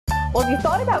Well, have you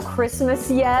thought about Christmas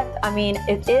yet? I mean,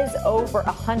 it is over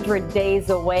 100 days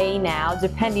away now,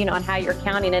 depending on how you're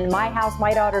counting. In my house,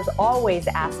 my daughter's always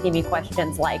asking me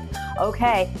questions like,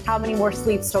 okay, how many more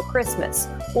sleeps till Christmas?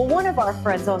 Well, one of our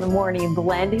friends on the Morning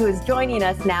Blend who is joining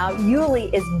us now,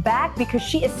 Yuli, is back because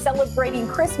she is celebrating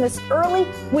Christmas early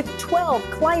with 12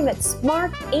 climate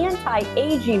smart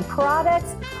anti-aging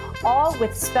products, all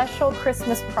with special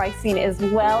Christmas pricing as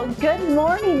well. Good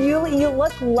morning, Yuli. You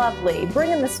look lovely.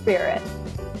 Bring in the spirit.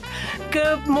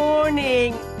 Good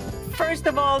morning. First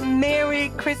of all, Merry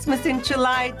Christmas in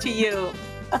July to you.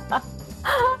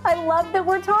 I love that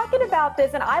we're talking about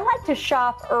this, and I like to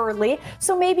shop early,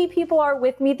 so maybe people are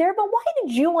with me there, but why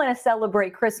did you want to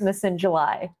celebrate Christmas in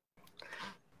July?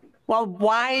 Well,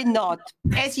 why not?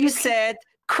 As you said,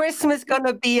 Christmas is going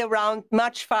to be around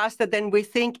much faster than we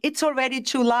think. It's already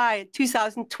July.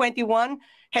 2021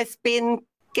 has been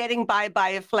getting by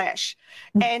a flash.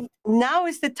 And now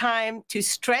is the time to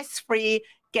stress-free,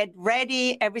 get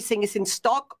ready. Everything is in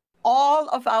stock. All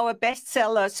of our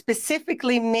bestsellers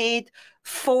specifically made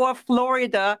for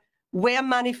Florida were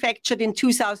manufactured in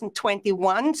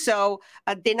 2021. So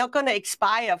they're not going to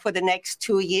expire for the next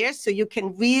 2 years. So you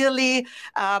can really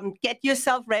get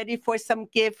yourself ready for some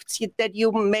gifts that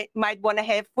you might want to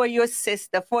have for your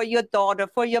sister, for your daughter,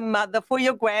 for your mother, for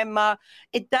your grandma.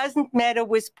 It doesn't matter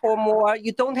with Pour More.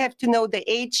 You don't have to know the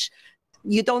age.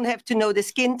 You don't have to know the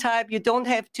skin type. You don't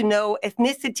have to know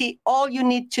ethnicity. All you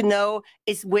need to know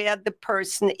is where the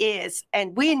person is.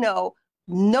 And we know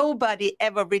nobody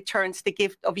ever returns the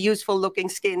gift of useful looking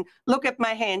skin. Look at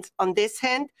my hands. On this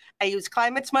hand, I use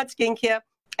Climate Smart Skincare,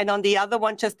 and on the other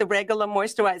one, just the regular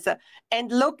moisturizer.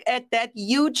 And look at that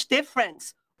huge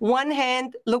difference. One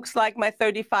hand looks like my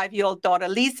 35-year-old daughter,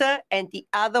 Lisa, and the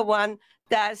other one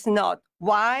does not.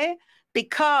 Why?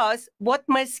 Because what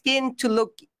my skin to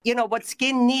look, what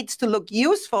skin needs to look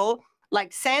useful,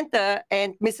 like Santa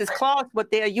and Mrs. Claus,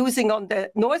 what they are using on the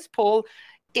North Pole,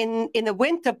 in a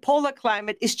winter polar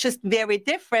climate is just very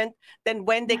different than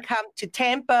when they come to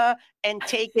Tampa and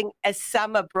taking a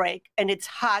summer break and it's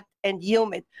hot and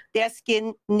humid. Their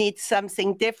skin needs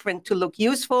something different to look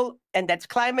useful, and that's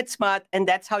Climate Smart, and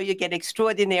that's how you get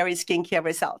extraordinary skincare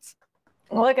results.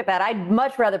 Look at that. I'd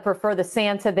much rather prefer the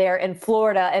Santa there in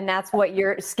Florida, and that's what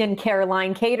your skincare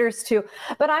line caters to.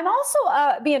 But I'm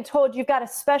also being told you've got a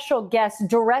special guest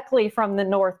directly from the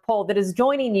North Pole that is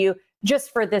joining you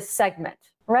just for this segment.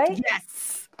 Right?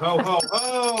 Yes. Ho, ho,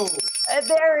 ho.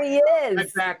 There he is. My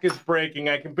back is breaking.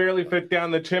 I can barely fit down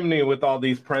the chimney with all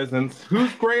these presents.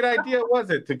 Whose great idea was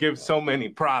it to give so many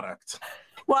products?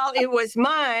 Well, it was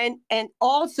mine and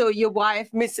also your wife,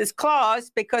 Mrs. Claus,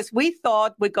 because we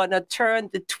thought we're going to turn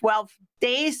the 12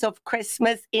 days of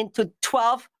Christmas into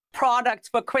 12 products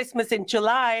for Christmas in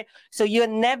July. So you're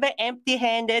never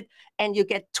empty-handed, and you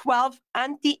get 12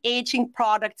 anti-aging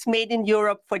products made in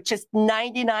Europe for just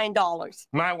 $99.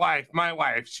 My wife,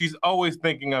 she's always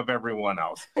thinking of everyone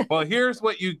else. Well, here's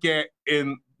what you get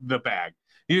in the bag.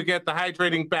 You get the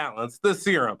hydrating balance, the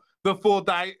serum, the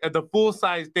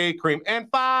full-size day cream, and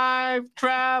 5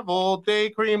 travel day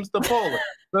creams, the polar,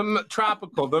 the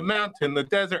tropical, the mountain, the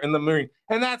desert, and the marine.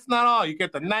 And that's not all. You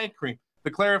get the night cream,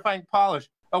 the clarifying polish,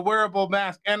 a wearable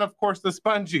mask, and of course the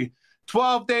spongy.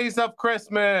 12 days of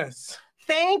Christmas.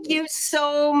 Thank you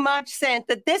so much,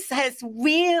 Santa. This has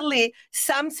really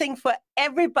something for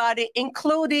everybody,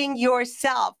 including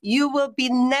yourself. You will be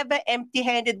never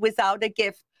empty-handed without a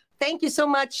gift. Thank you so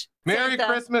much, Merry Santa.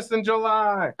 Christmas in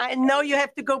July. I know you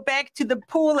have to go back to the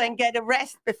pool and get a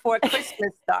rest before Christmas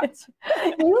starts.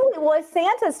 Well,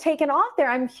 Santa's taken off there.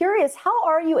 I'm curious, how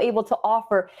are you able to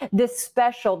offer this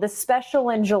special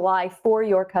in July for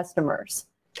your customers?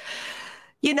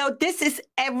 This is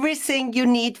everything you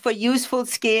need for useful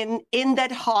skin in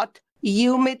that hot,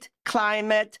 humid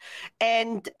climate.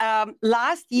 And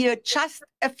last year, just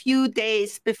a few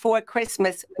days before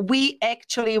Christmas, we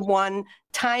actually won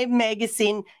Time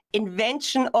Magazine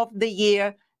Invention of the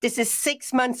Year. This is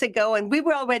 6 months ago, and we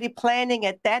were already planning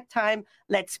at that time,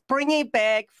 let's bring it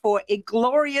back for a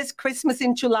glorious Christmas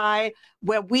in July,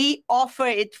 where we offer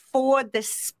it for the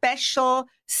special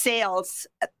sales,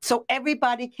 so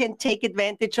everybody can take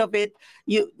advantage of it.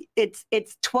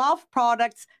 It's 12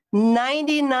 products,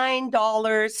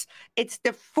 $99. It's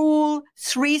the full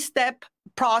 3-step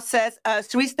process, a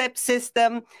 3-step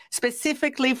system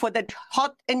specifically for the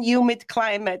hot and humid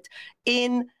climate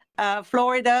in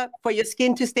Florida, for your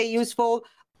skin to stay useful.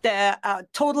 the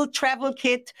total travel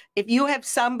kit. If you have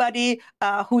somebody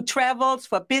who travels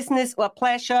for business or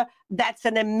pleasure, that's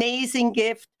an amazing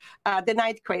gift. The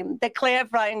night cream, the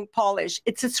clarifying polish,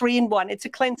 it's a 3-in-1. It's a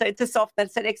cleanser, it's a softener,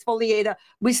 it's an exfoliator.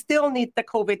 We still need the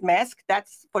COVID mask.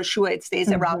 That's for sure. It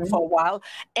stays around for a while.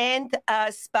 And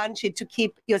a spongy to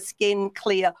keep your skin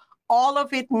clear. All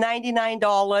of it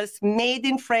 $99, made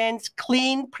in France,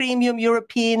 clean, premium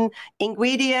European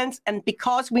ingredients. And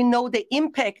because we know the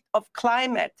impact of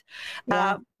climate,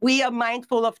 we are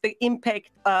mindful of the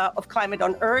impact of climate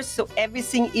on Earth. So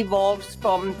everything evolves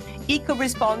from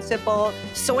eco-responsible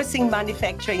sourcing,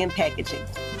 manufacturing, and packaging.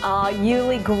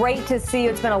 Yuli, great to see you.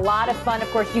 It's been a lot of fun. Of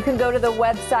course, you can go to the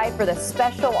website for the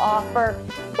special offer.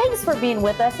 Thanks for being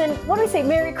with us. And what do we say?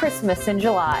 Merry Christmas in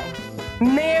July.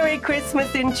 Merry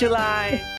Christmas in July.